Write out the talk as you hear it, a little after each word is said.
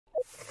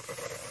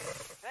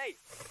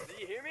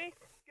me?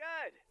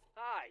 Good.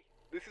 Hi,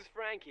 this is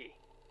Frankie.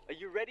 Are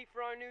you ready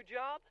for our new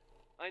job?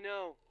 I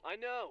know.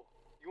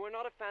 You are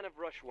not a fan of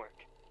rush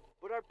work,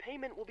 but our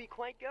payment will be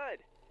quite good.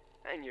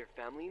 And your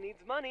family needs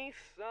money,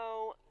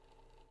 so...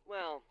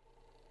 well,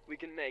 we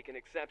can make an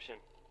exception.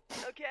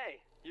 Okay,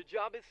 your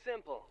job is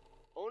simple.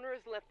 Owner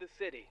has left the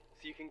city,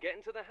 so you can get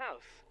into the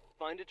house,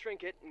 find a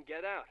trinket, and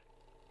get out.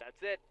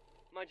 That's it.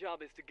 My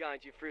job is to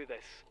guide you through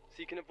this,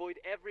 so you can avoid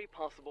every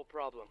possible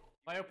problem.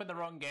 I opened the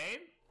wrong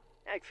game?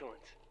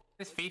 Excellent.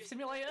 This Thief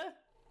Simulator?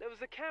 There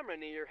was a camera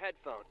near your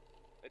headphone.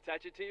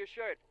 Attach it to your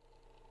shirt.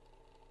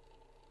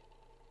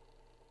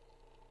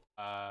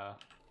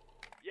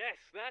 Yes,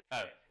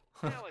 that's it.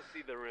 Now I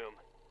see the room.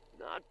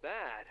 Not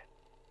bad.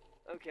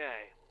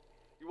 Okay.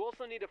 You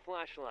also need a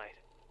flashlight.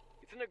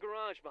 It's in the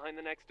garage behind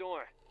the next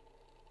door.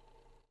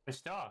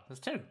 First door. There's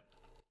two.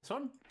 This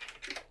one?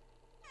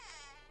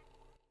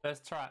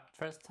 First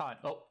time.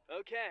 Oh.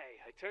 Okay,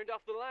 I turned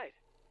off the light.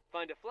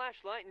 Find a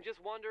flashlight and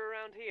just wander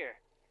around here.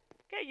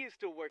 Get used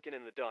to working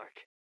in the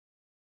dark.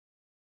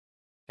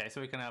 Okay, so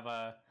we can have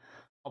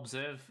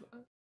observe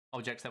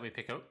objects that we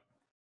pick up.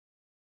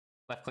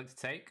 Left click to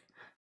take.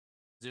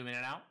 Zoom in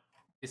and out.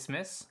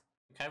 Dismiss.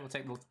 Okay, we'll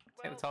take the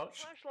torch.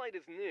 The flashlight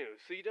is new,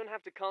 so you don't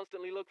have to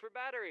constantly look for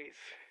batteries.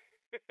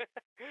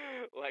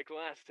 Like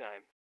last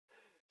time.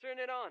 Turn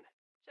it on.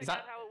 Check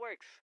out how it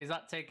works. Is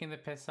that taking the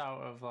piss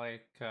out of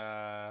like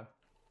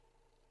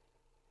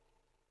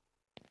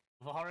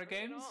horror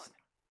games?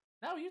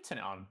 No, you turn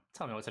it on.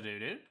 Tell me what to do,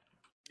 dude.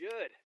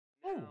 Good.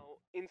 Now,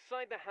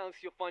 inside the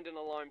house you'll find an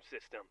alarm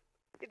system.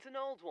 It's an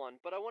old one,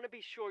 but I want to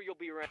be sure you'll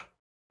be ready.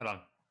 Hold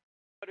on.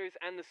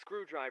 And the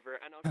screwdriver,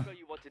 and I'll show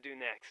you what to do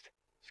next.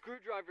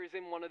 Screwdriver's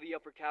in one of the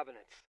upper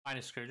cabinets. Find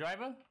a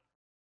screwdriver?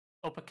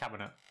 Upper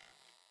cabinet.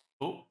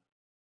 Oh.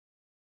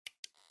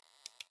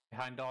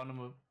 Behind door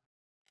number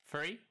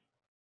 3,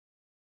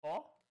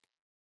 4,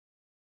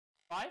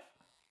 5.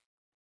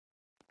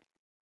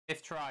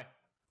 5th try.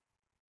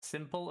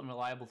 Simple and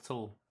reliable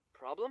tool.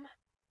 Problem?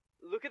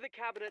 Look at the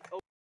cabinet. Oh,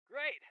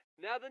 great!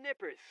 Now the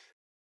nippers.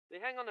 They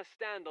hang on a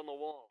stand on the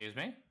wall. Excuse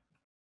me?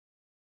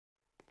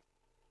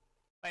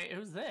 Wait,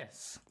 who's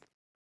this?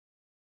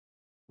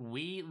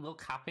 We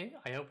look happy.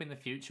 I hope in the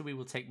future we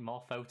will take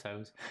more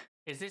photos.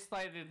 Is this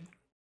like the...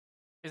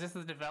 Is this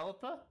the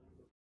developer?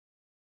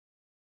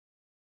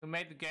 Who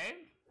made the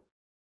game?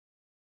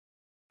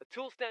 The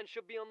tool stand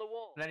should be on the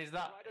wall. And then is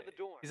that... right at the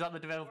door. Is that the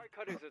developer? Wire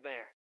cutters are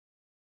there.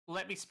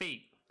 Let me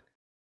speak.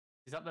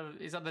 Is that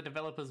the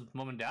developer's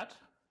mum and dad?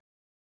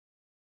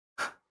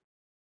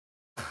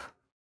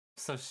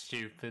 So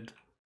stupid.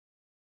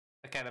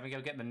 Okay, let me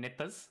go get the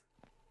nippers.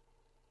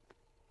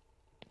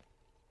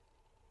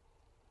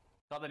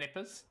 Got the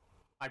nippers.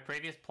 My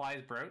previous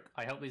pliers broke.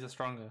 I hope these are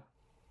stronger.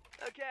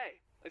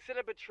 Okay, I set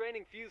up a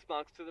training fuse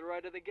box to the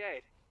right of the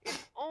gate.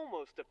 It's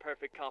almost a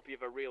perfect copy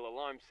of a real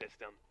alarm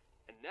system.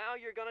 And now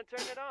you're gonna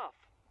turn it off.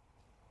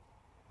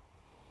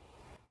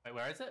 Wait,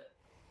 where is it?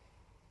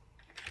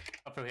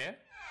 Up through here?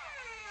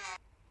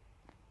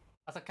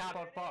 That's a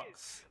cardboard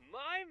box.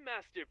 My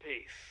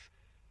masterpiece.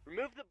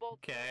 Remove the bolt.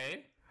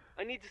 Okay.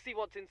 I need to see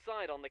what's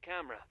inside on the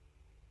camera.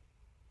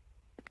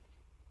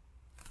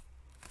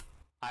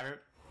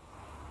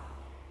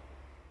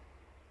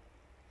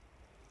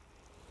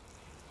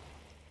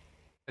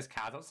 There's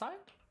cards outside?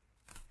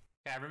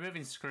 Okay, I'm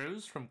removing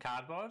screws from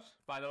cardboard,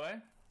 by the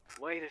way.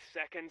 Wait a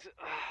second.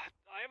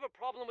 I have a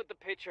problem with the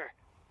picture.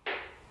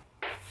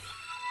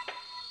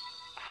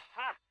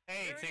 Aha!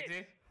 Hey,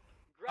 Tixie.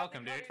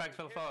 Welcome, dude. Thanks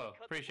for the follow.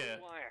 Appreciate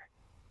it. Wire.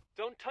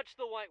 Don't touch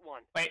the white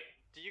one. Wait.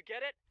 Do you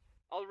get it?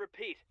 I'll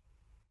repeat.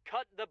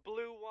 Cut the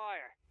blue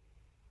wire.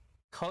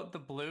 Cut the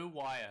blue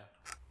wire.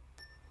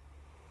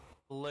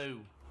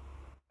 Blue.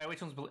 Wait,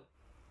 which one's blue?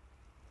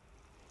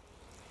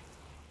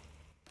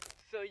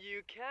 So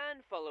you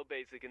can follow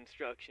basic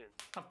instructions.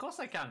 Of course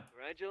I can.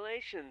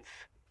 Congratulations.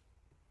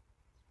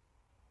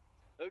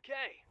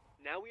 Okay,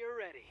 now we are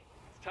ready.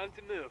 It's time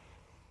to move.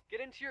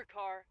 Get into your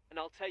car, and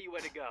I'll tell you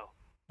where to go.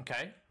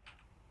 Okay.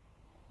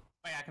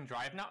 Wait, I can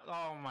drive now?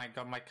 Oh my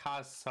god, my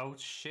car's so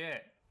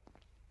shit.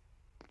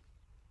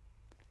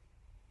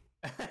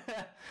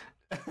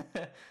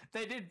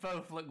 They did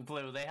both look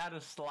blue. They had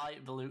a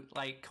slight blue,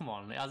 like, come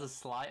on, it has a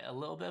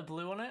little bit of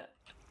blue on it.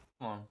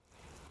 Come on.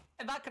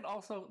 And that could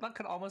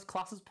almost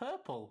class as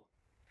purple.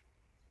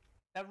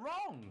 They're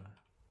wrong.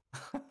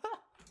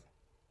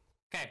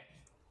 Okay.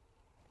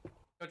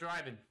 Go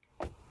driving.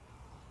 How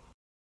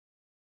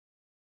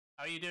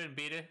are you doing,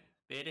 Beatty?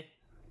 Beatty?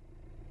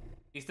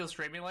 You still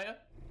streaming later?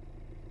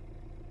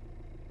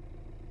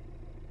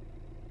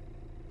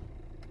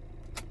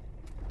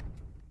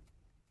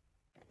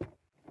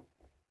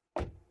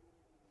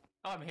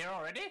 Oh, I'm here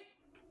already?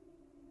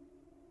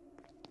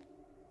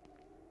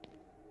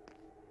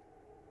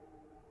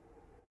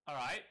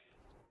 Alright.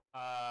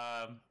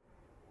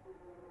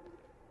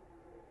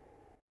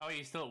 Oh,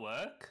 you still at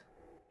work?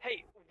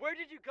 Hey, where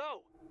did you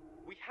go?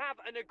 We have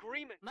an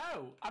agreement.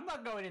 No, I'm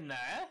not going in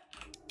there.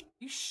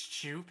 You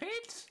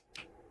stupid?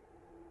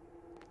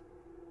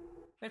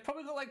 They've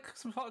probably got like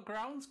some sort of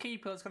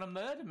groundskeeper that's gonna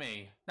murder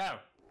me. No.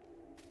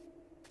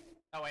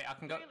 Oh wait, I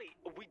can go. Really?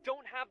 We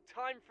don't have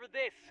time for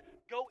this.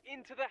 Go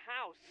into the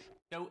house.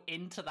 Go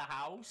into the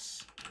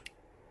house?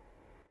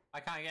 I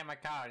can't get in my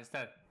car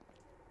instead.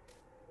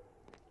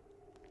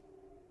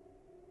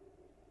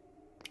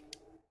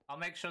 I'll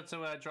make sure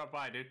to drop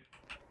by, dude.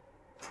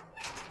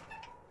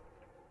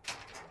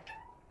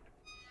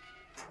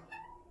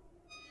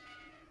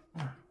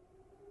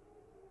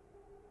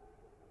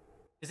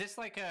 Is this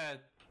like a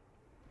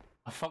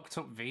fucked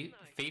up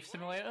thief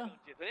simulator? Don't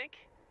you think?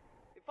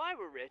 If I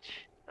were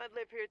rich, I'd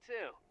live here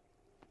too.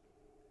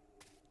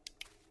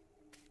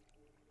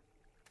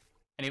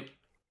 And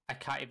I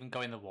can't even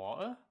go in the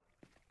water?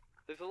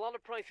 There's a lot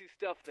of pricey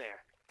stuff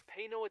there.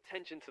 Pay no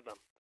attention to them.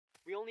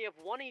 We only have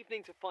one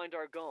evening to find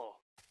our goal.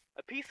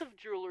 A piece of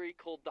jewelry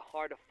called the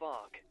Heart of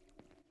Fog.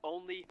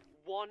 Only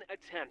one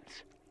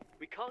attempt.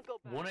 We can't go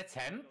back. One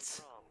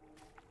attempt?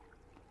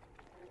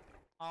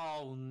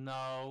 Oh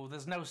no,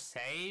 there's no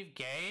save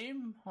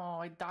game? Oh,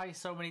 I die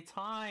so many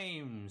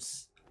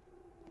times.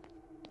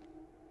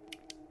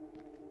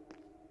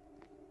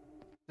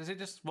 Does it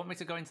just want me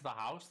to go into the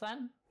house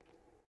then?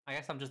 I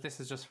guess this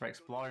is just for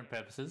exploring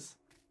purposes.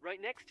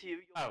 Right next to you,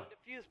 you'll find a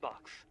fuse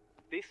box.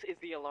 This is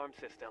the alarm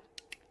system.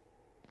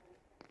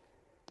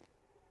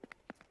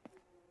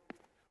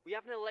 We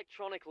have an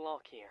electronic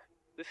lock here.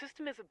 The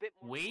system is a bit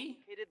more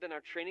complicated than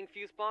our training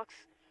fuse box,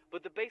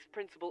 but the base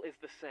principle is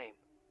the same.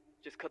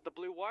 Just cut the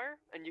blue wire,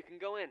 and you can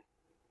go in.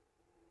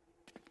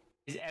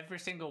 Is every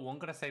single one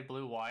gonna say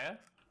blue wire?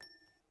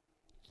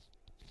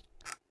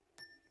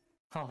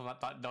 Oh,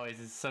 that noise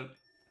is so...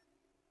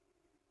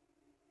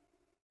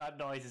 That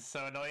noise is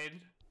so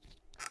annoying.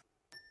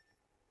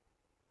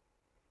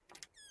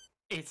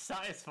 It's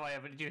satisfying,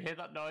 but did you hear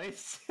that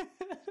noise?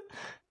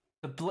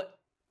 The blue...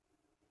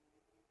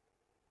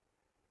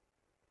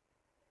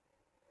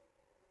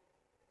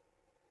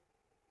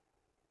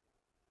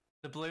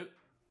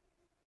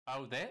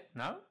 Oh, there?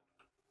 No?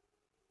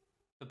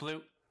 The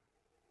blue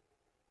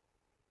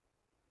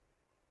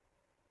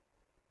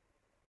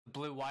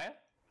wire?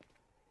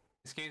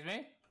 Excuse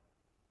me?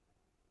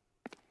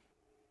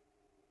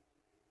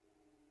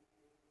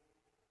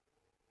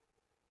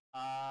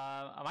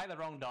 Am I at the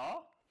wrong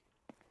door?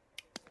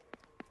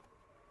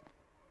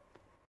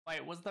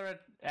 Wait, was there an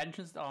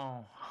entrance?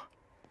 Oh,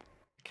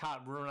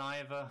 can't run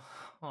either.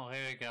 Oh,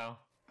 here we go.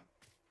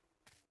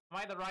 Am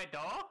I at the right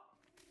door?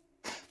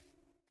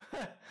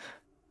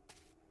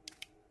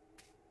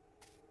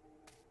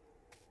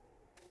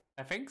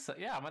 I think so.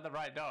 Yeah, I'm at the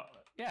right door.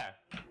 Yeah,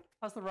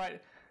 that's the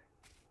right.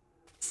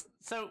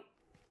 So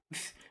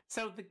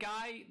the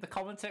guy, the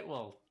commentator,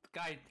 well, the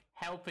guy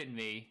helping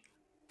me,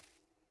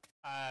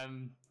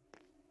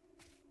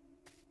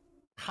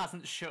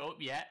 hasn't shut up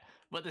yet.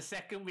 But the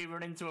second we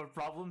run into a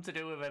problem to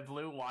do with a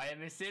blue wire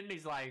missing,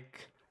 he's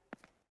like,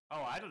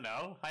 "Oh, I don't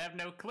know. I have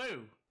no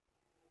clue."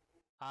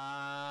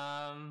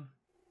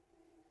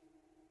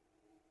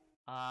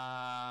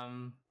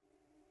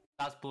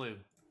 That's blue.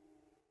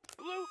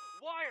 Blue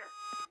wire!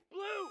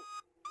 Blue!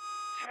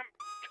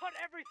 Cut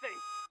everything!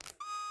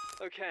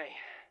 Okay,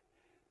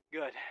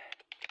 good.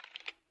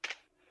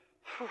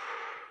 Whew.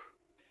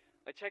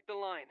 I checked the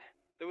line.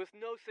 There was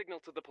no signal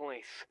to the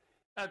police.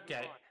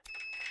 Okay.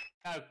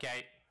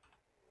 Okay.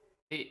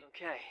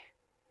 Okay,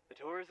 the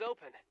door is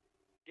open.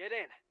 Get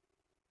in.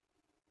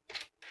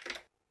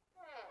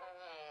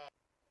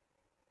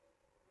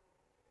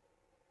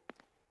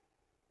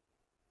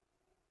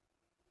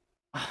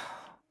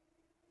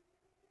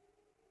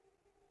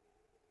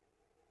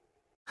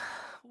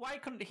 Why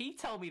couldn't he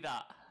tell me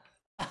that?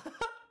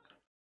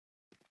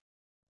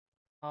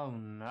 Oh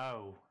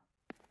no.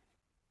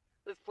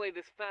 Let's play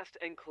this fast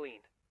and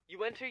clean.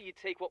 You enter, you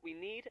take what we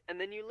need, and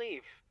then you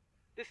leave.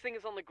 This thing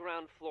is on the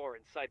ground floor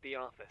inside the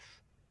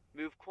office.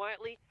 Move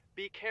quietly,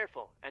 be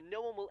careful, and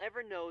no one will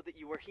ever know that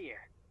you are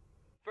here.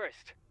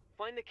 First,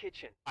 find the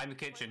kitchen. I'm the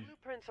kitchen. My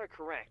blueprints are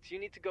correct. You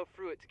need to go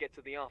through it to get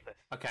to the office.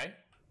 Okay.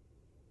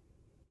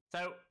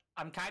 So,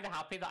 I'm kind of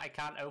happy that I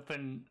can't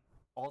open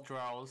all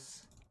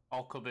drawers,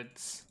 all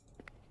cupboards,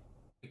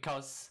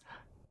 because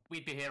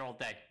we'd be here all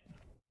day.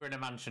 We're in a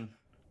mansion.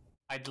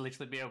 I'd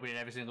literally be opening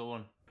every single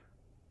one.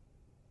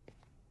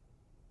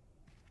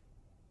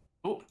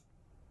 Ooh.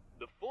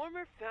 The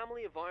former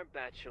family of our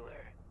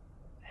bachelor.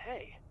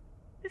 Hey,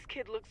 this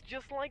kid looks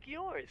just like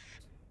yours.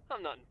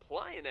 I'm not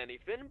implying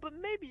anything, but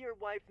maybe your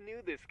wife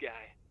knew this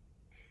guy.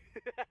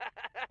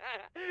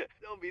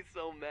 Don't be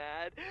so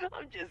mad.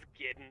 I'm just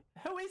kidding.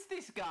 Who is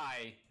this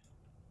guy?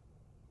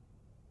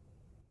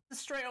 A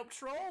straight up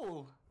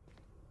troll.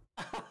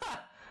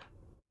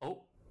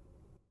 Oh,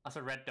 that's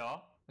a red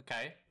door.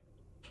 Okay.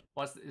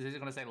 Is it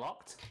gonna say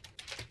locked?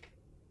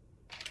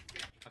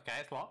 Okay,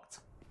 it's locked.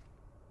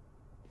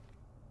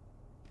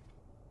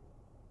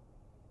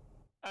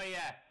 Oh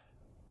yeah,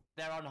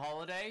 they're on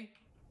holiday.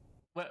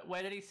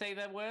 Where did he say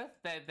they were?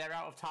 They're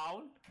out of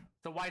town.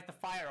 So why is the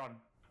fire on?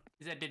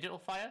 Is it a digital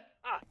fire?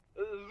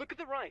 Look at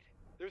the right.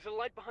 There's a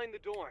light behind the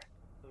door.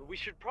 We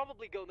should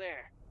probably go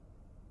there.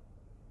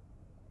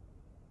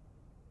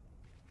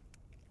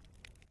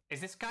 Is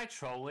this guy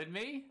trolling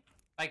me?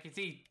 Like, is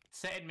he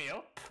setting me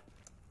up?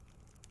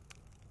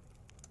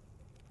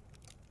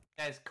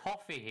 There's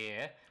coffee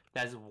here.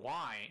 There's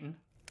wine.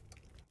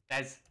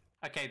 There's...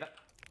 Okay, that...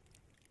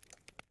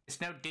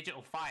 It's no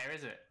digital fire,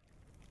 is it?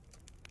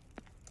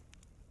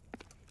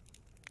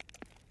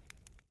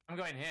 I'm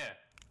going here.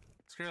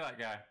 Screw that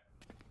guy.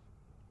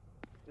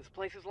 This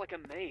place is like a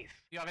maze.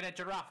 You having a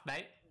giraffe,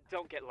 mate?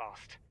 Don't get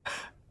lost.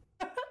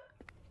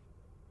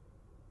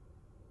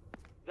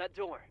 That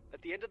door,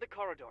 at the end of the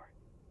corridor.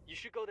 You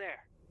should go there.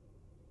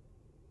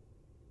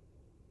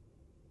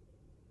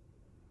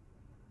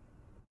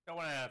 Don't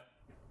wanna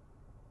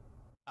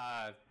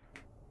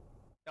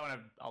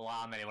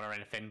alarm anyone or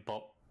anything, but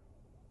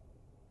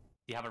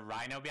do you have a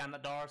rhino behind the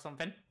door or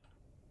something?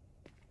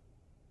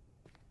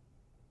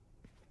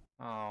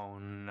 Oh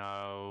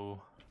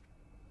no.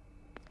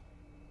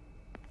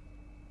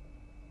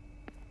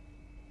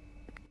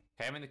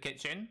 Okay, I'm in the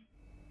kitchen.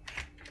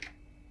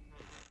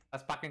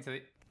 Let's back into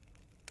the...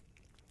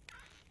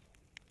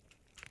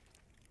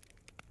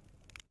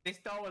 This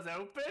door was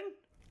open?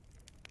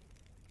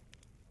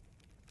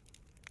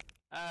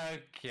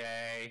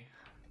 Okay.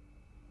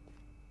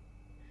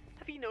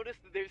 Have you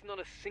noticed that there's not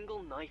a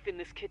single knife in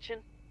this kitchen?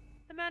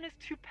 The man is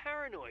too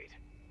paranoid.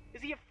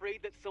 Is he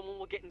afraid that someone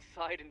will get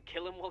inside and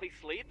kill him while he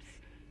sleeps?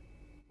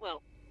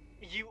 Well,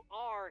 you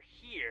are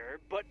here,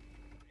 but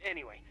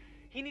anyway,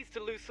 he needs to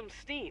lose some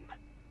steam.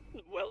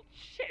 Well,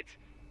 shit.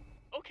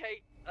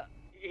 Okay,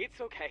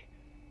 it's okay.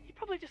 He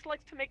probably just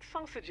likes to make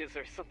sausages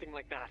or something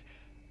like that.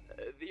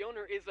 The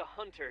owner is a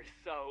hunter,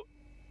 so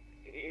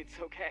it's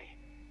okay.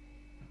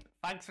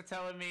 Thanks for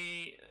telling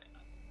me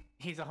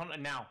he's a hunter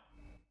now,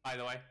 by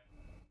the way.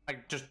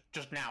 Like, just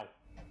now.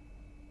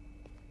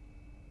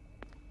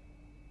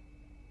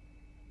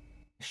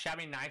 The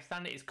shabby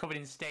nightstand is covered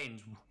in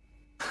stains.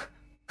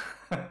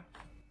 Oh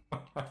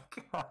my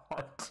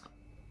god.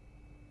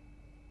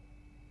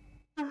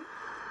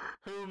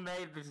 Who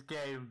made this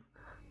game?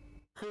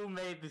 Who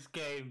made this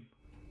game?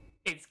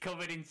 It's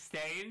covered in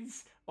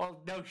stains?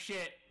 Well, no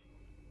shit.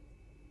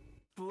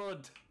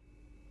 Blood.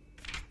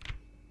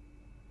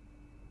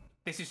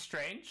 This is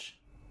strange.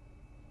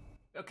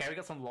 Okay, we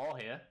got some law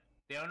here.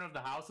 The owner of the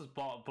house has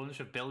bought a bunch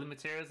of building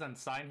materials and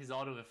signed his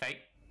order with a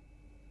fake...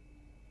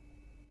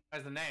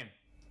 Where's the name?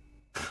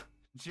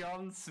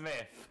 John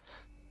Smith.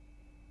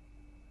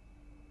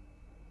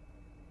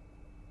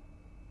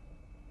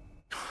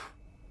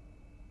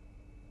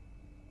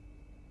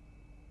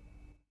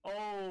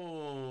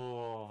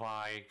 Oh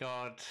my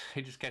god.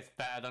 He just gets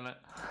better, doesn't it?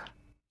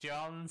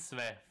 John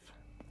Smith.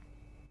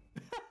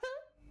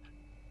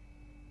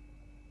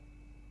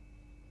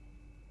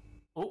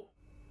 Oh,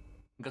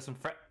 got some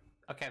fresh.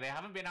 Okay, they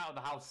haven't been out of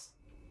the house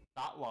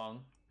that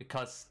long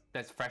because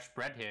there's fresh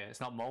bread here. It's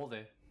not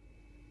moldy.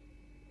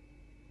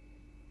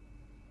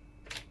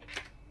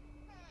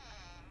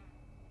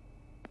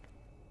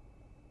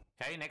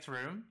 Okay, next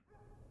room.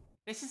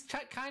 This is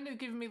kind of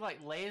giving me like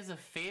Layers of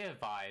Fear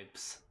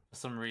vibes for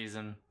some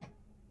reason.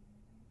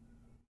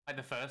 Like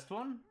the first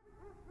one?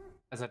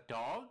 As a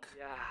dog?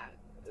 Yeah,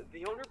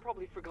 the owner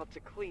probably forgot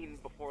to clean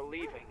before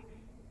leaving.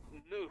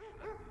 Move.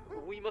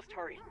 We must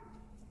hurry.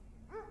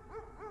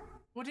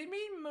 What do you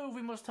mean move?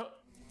 We must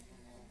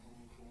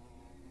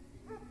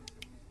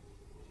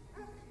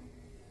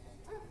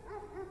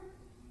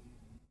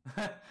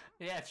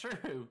yeah,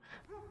 true.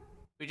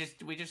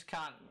 We just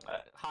can't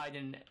hide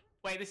in...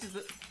 Wait, this is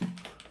the...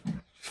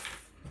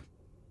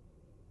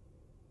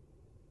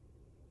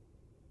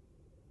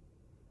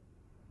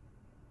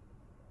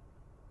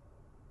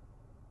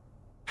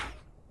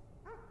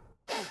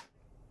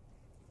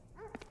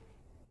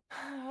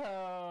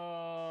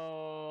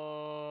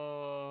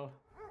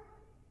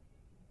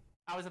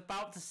 I was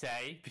about to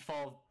say,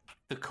 before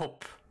the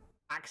cup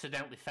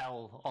accidentally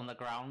fell on the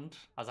ground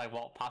as I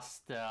walked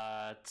past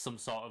some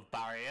sort of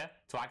barrier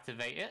to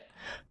activate it,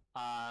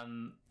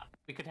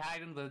 we could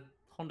hide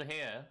under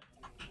here.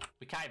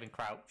 We can't even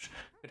crouch.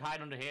 We could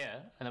hide under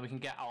here, and then we can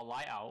get our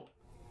light out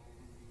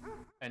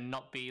and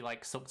not be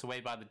like sucked away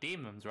by the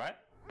demons, right?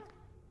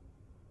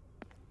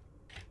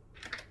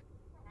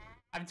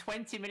 I'm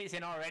 20 minutes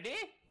in already?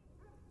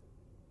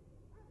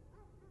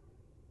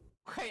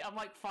 Wait, I'm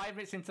like 5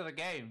 minutes into the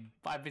game,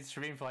 but I've been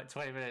streaming for like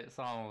 20 minutes.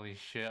 Holy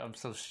shit, I'm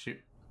so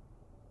stupid.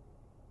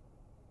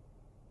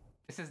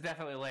 This is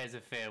definitely Layers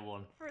of Fear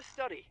 1. For a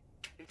study.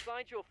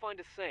 Inside you'll find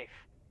a safe.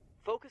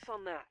 Focus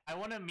on that. I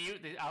want to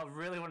mute this. I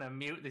really want to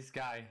mute this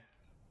guy.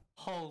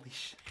 Holy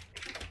shit.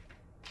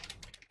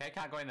 Okay,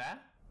 can't go in there.